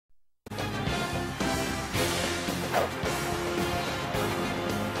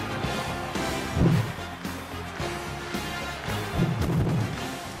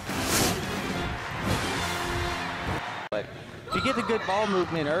if you get the good ball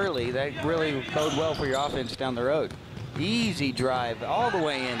movement early, that really bode well for your offense down the road. Easy drive all the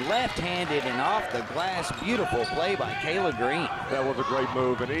way in, left-handed and off the glass. Beautiful play by Kayla Green. That was a great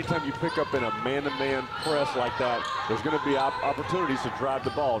move, and anytime you pick up in a man-to-man press like that, there's going to be opportunities to drive the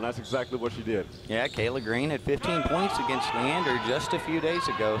ball, and that's exactly what she did. Yeah, Kayla Green had 15 points against Leander just a few days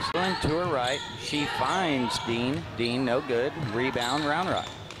ago. Still to her right, she finds Dean. Dean, no good. Rebound, Round Rock.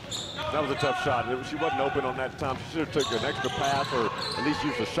 That was a tough shot. She wasn't open on that time. She should have took an extra pass or at least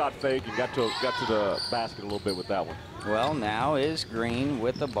used a shot fake and got to the basket a little bit with that one. Well, now is Green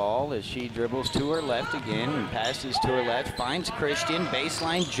with the ball as she dribbles to her left again and passes to her left. Finds Christian,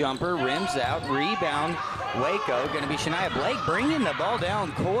 baseline jumper, rims out, rebound. Waco going to be Shania Blake bringing the ball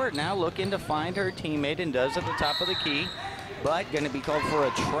down court. Now looking to find her teammate and does at the top of the key. But going to be called for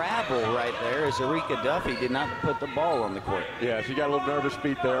a travel right there as Erika Duffy did not put the ball on the court. Yeah, she got a little nervous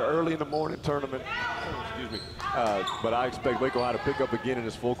feet there early in the morning tournament. Excuse me. But I expect Waco High to pick up again in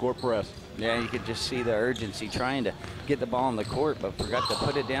this full court press. Yeah, you could just see the urgency trying to get the ball on the court, but forgot to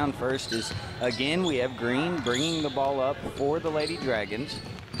put it down first. Is again, we have Green bringing the ball up for the Lady Dragons.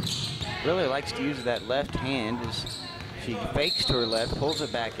 Really likes to use that left hand as she fakes to her left, pulls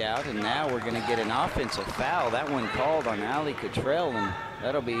it back out, and now we're going to get an offensive foul. That one called on Allie Cottrell, and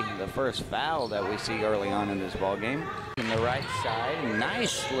that'll be the first foul that we see early on in this ball game. In the right side,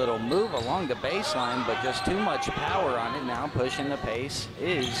 nice little move along the baseline, but just too much power on it. Now pushing the pace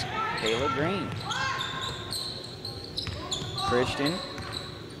is Kayla Green. Christian.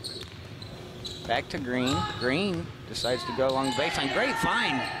 Back to Green. Green decides to go along the baseline. Great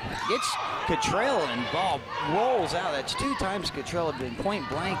find. Gets Cottrell and ball rolls out. That's 2 times Cottrell had been point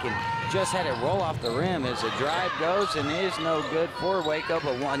blank and just had it roll off the rim as the drive goes and is no good for Waco,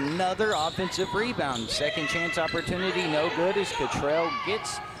 but another offensive rebound. Second chance opportunity, no good as Cottrell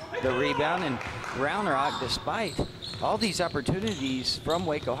gets the rebound, and Round Rock, despite all these opportunities from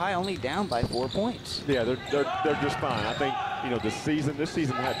Waco High, only down by 4 points. Yeah, they're just fine. I think, you know, this season they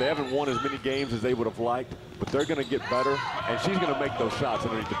haven't won as many games as they would have liked, but they're going to get better, and she's going to make those shots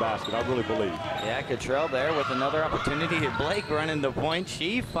underneath the basket. I really believe. Yeah, Cottrell there with another opportunity. Blake running the point.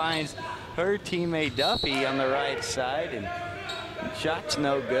 She finds her teammate Duffy on the right side, and shot's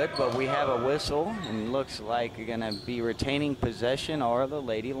no good, but we have a whistle, and looks like you're going to be retaining possession or the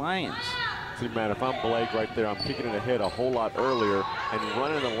Lady Lions. See, man, if I'm Blake right there, I'm kicking it ahead a whole lot earlier and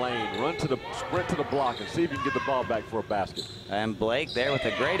running the lane, sprint to the block and see if you can get the ball back for a basket. And Blake there with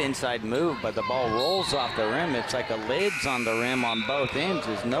a great inside move, but the ball rolls off the rim. It's like a lid's on the rim on both ends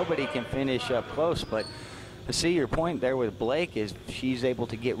as nobody can finish up close. But to see your point there with Blake is she's able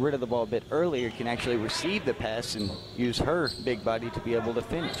to get rid of the ball a bit earlier, can actually receive the pass and use her big body to be able to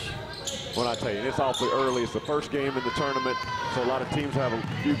finish. Well, I tell you, it's awfully early. It's the first game in the tournament, so a lot of teams have a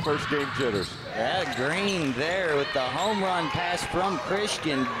few first game jitters. Yeah, Green there with the home run pass from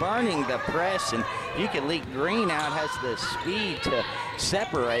Christian, burning the press, and you can leak Green out, has the speed to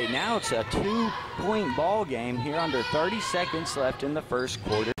separate. Now it's a 2-point ball game here under 30 seconds left in the first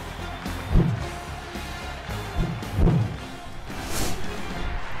quarter.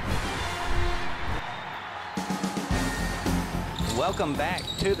 Welcome back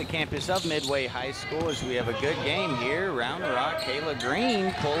to the campus of Midway High School as we have a good game here. Round Rock, Kayla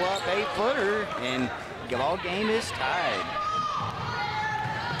Green, pull up 8-footer, and the ball game is tied.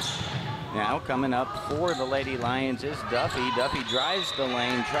 Now coming up for the Lady Lions is Duffy. Duffy drives the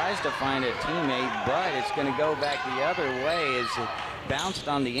lane, tries to find a teammate, but it's going to go back the other way as it bounced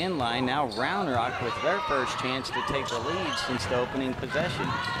on the inline. Now Round Rock with their first chance to take the lead since the opening possession.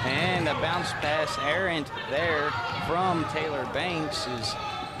 And a bounce pass errant there from Taylor Banks as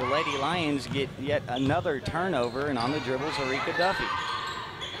the Lady Lions get yet another turnover, and on the dribbles, Erika Duffy.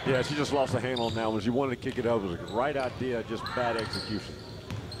 Yeah, she just lost the handle on that one. She wanted to kick it over. It was a right idea, just bad execution.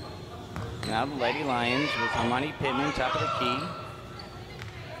 Now the Lady Lions with Hermione Pittman, top of the key.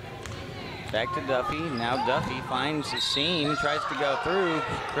 Back to Duffy. Now Duffy finds the seam, tries to go through.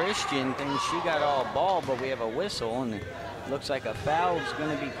 Christian thinks she got all ball, but we have a whistle, and it looks like a foul is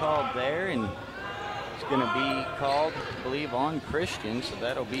going to be called there, and it's going to be called, I believe, on Christian, so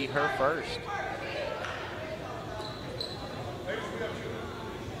that'll be her first.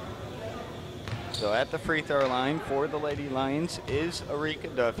 So at the free throw line for the Lady Lions is Erika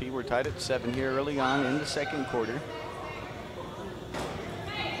Duffy. We're tied at 7 here early on in the second quarter.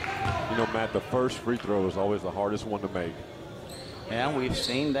 You know, Matt, the first free throw is always the hardest one to make. Yeah, we've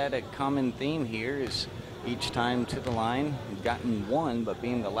seen that a common theme here is each time to the line, we've gotten one, but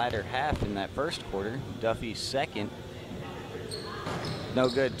being the latter half in that first quarter, Duffy's second. No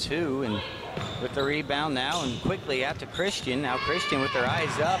good, 2, and with the rebound now and quickly out to Christian. Now Christian with her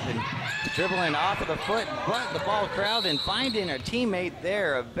eyes up and dribbling off of the foot, but the ball crowd and finding a teammate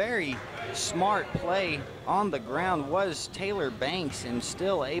there. A very smart play on the ground was Taylor Banks, and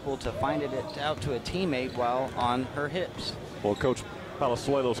still able to find it out to a teammate while on her hips. Well, Coach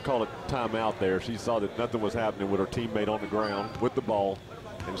Palazuelos called a timeout there. She saw that nothing was happening with her teammate on the ground with the ball.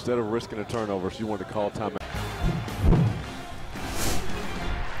 Instead of risking a turnover, she wanted to call timeout.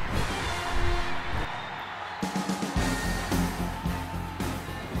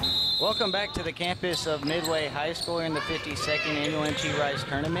 Welcome back to the campus of Midway High School in the 52nd Annual MT Rice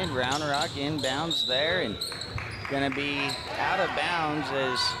Tournament. Round Rock inbounds there, and going to be out of bounds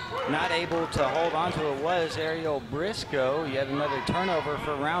as not able to hold on to it was Ariel Briscoe. Yet another turnover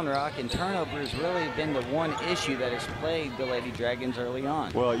for Round Rock, and turnover has really been the one issue that has plagued the Lady Dragons early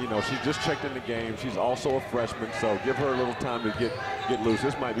on. Well, you know, she's just checked in the game. She's also a freshman, so give her a little time to get loose.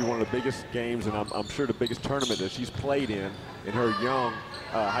 This might be one of the biggest games, and I'm sure the biggest tournament that she's played in her young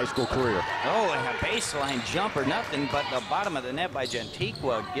high school career. Oh, and a baseline jumper, nothing but the bottom of the net by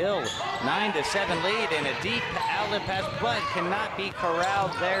Jantiqua Gill. 9-7 lead, and a deep outlet pass, but cannot be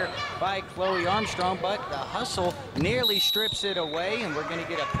corralled there by Chloe Armstrong, but the hustle nearly strips it away, and we're going to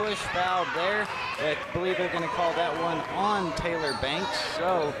get a push foul there. I believe they're going to call that one on Taylor Banks.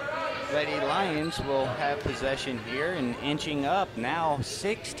 So Lady Lions will have possession here, and inching up now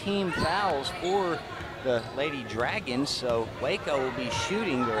 16 fouls for the Lady Dragons, so Waco will be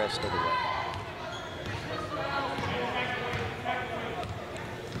shooting the rest of the way.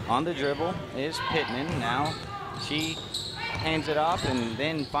 On the dribble is Pittman. Now she hands it off and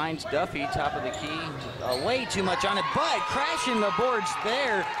then finds Duffy, top of the key. Way too much on it, but crashing the boards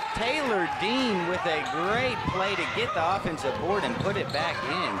there. Taylor Dean with a great play to get the offensive board and put it back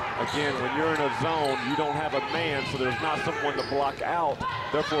in. Again, when you're in a zone, you don't have a man, so there's not someone to block out.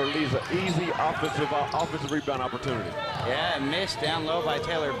 Therefore, it leaves an easy offensive rebound opportunity. Yeah, missed down low by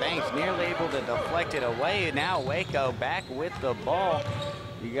Taylor Banks, nearly able to deflect it away. Now Waco back with the ball.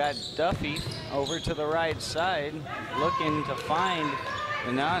 You got Duffy over to the right side, looking to find,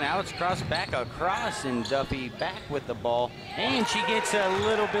 and now it's crossed back across, and Duffy back with the ball. And she gets a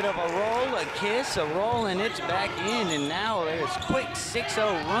little bit of a roll, a kiss, a roll, and it's back in. And now there's a quick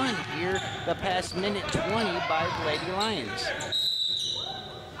 6-0 run here the past minute 20 by the Lady Lions.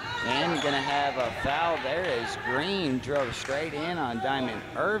 And gonna have a foul there as Green drove straight in on Diamond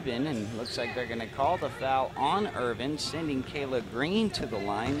Irvin, and looks like they're gonna call the foul on Irvin, sending Kayla Green to the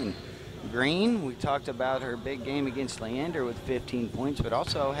line. And Green, we talked about her big game against Leander with 15 points, but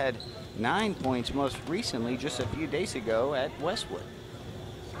also had 9 points most recently just a few days ago at Westwood.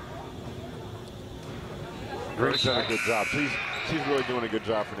 Green's done a good job. She's really doing a good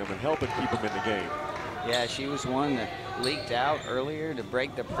job for them and helping keep them in the game. Yeah, she was one that leaked out earlier to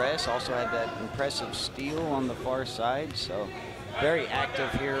break the press. Also had that impressive steal on the far side. So very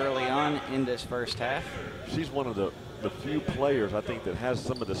active here early on in this first half. She's one of the few players, I think, that has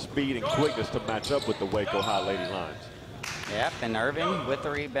some of the speed and quickness to match up with the Waco High Lady Lions. Yep, and Irvin with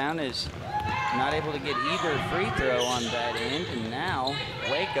the rebound is not able to get either free throw on that end. And now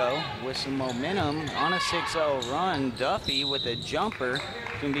Waco with some momentum on a 6-0 run. Duffy with a jumper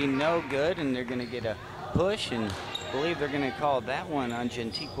can be no good, and they're going to get a push, and I believe they're going to call that one on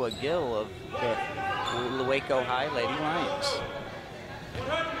Jantiqua Gill of the Waco High Lady Lions.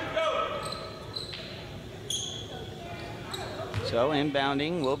 So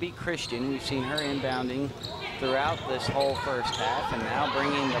inbounding will be Christian. We've seen her inbounding throughout this whole first half, and now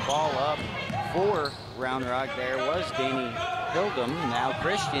bringing the ball up for Round Rock there was Danny Hildum. Now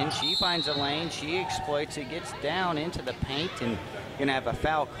Christian, she finds a lane, she exploits it, gets down into the paint, and gonna have a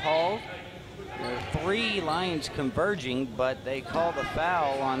foul called. There are 3 Lions converging, but they call the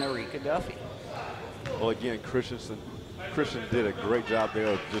foul on Erika Duffy. Well, again, Christian did a great job there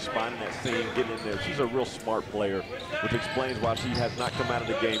of just finding that seam, getting in there. She's a real smart player, which explains why she has not come out of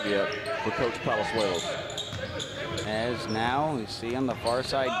the game yet for Coach Palazuelos. As now we see on the far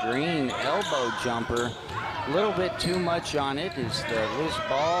side, Green elbow jumper. A little bit too much on it is the loose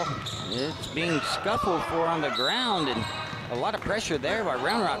ball. It's being scuffled for on the ground, and a lot of pressure there by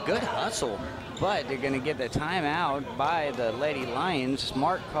Round Rock. Good hustle, but they're going to get the timeout by the Lady Lions.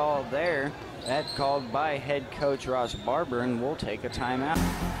 Smart call there. That called by head coach Ross Barber, and we'll take a timeout.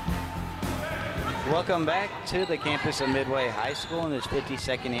 Welcome back to the campus of Midway High School in this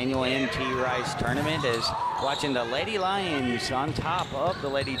 52nd annual MT Rice tournament, as watching the Lady Lions on top of the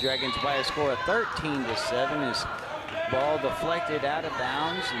Lady Dragons by a score of 13-7, as ball deflected out of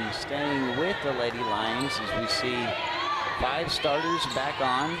bounds and staying with the Lady Lions, as we see 5 starters back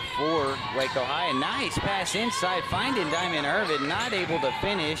on for Waco High. A nice pass inside, finding Diamond Irvin, not able to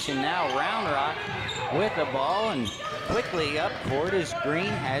finish, and now Round Rock with the ball, and quickly up court as Green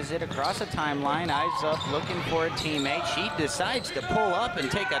has it across the timeline, eyes up, looking for a teammate. She decides to pull up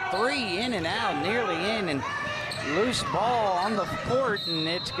and take a 3 in and out, nearly in, and loose ball on the court, and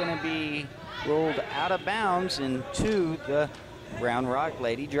it's going to be rolled out of bounds into the Round Rock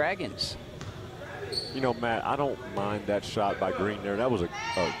Lady Dragons. You know, Matt, I don't mind that shot by Green there. That was a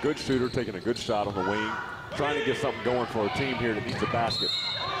good shooter taking a good shot on the wing, trying to get something going for a team here that needs a basket.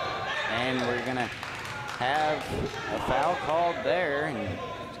 And we're going to have a foul called there, and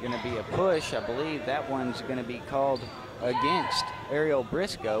it's going to be a push. I believe that one's going to be called against Ariel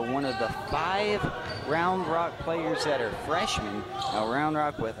Briscoe, one of the 5 Round Rock players that are freshmen. Now, Round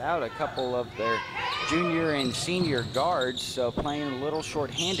Rock without a couple of their junior and senior guards, so playing a little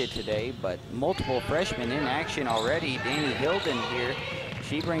short-handed today, but multiple freshmen in action already. Danny Hilden here.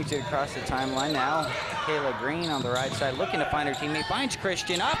 She brings it across the timeline now. Kayla Green on the right side, looking to find her teammate. Finds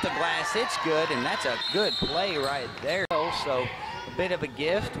Christian off the glass. It's good, and that's a good play right there. So a bit of a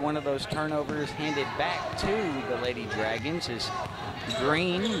gift. One of those turnovers handed back to the Lady Dragons as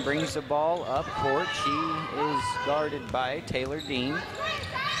Green brings the ball up court. She is guarded by Taylor Dean.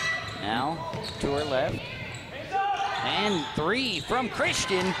 Now to her left. And 3 from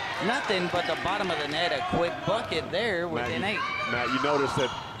Christian. Nothing but the bottom of the net. A quick bucket there within 8. Matt, you notice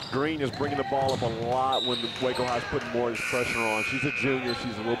that Green is bringing the ball up a lot when Waco High's putting more pressure on. She's a junior.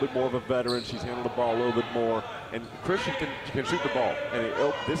 She's a little bit more of a veteran. She's handled the ball a little bit more. And Christian can shoot the ball. And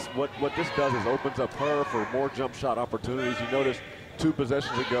what this does is opens up her for more jump shot opportunities. You notice 2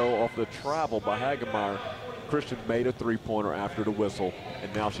 possessions ago off the travel by Hagemeyer, Christian made a 3-pointer after the whistle,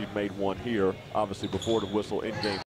 and now she made one here, obviously before the whistle in game.